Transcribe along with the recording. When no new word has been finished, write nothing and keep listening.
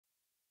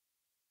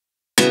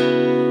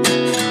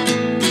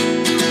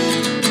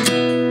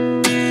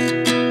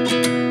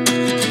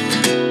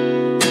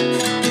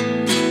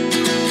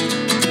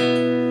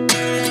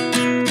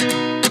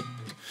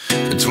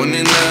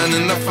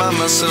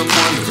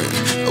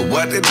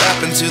what did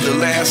happen to the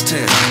last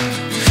 10?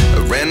 I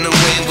ran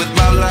away with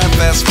my life,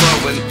 fast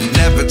forward,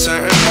 never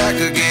turn back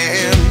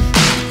again.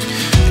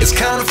 It's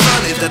kinda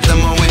funny that the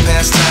more we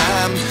pass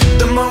time,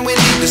 the more we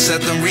need to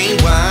set the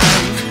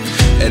rewind.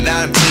 And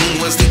 19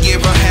 was the year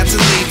I had to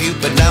leave you,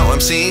 but now I'm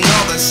seeing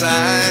all the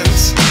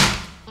signs.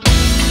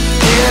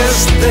 Is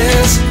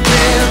this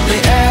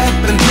really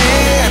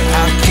happening?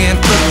 I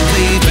can't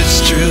believe it's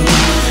true.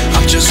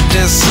 I'm just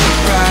as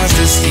surprised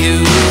as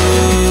you.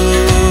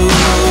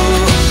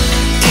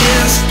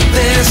 Is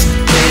this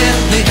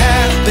really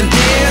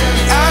happening?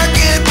 I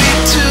can't be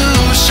too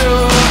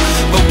sure,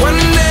 but one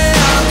day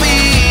I'll be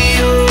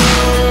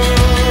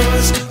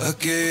yours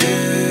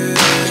again.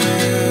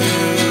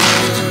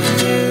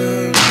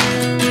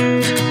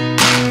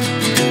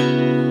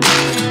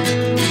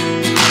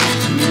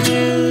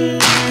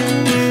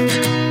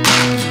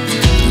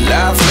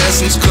 Life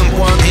lessons come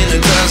one in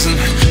a dozen.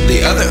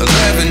 The other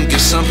 11 get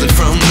something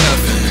from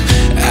nothing.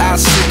 I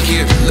sit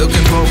here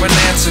looking for an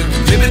answer.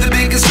 Maybe the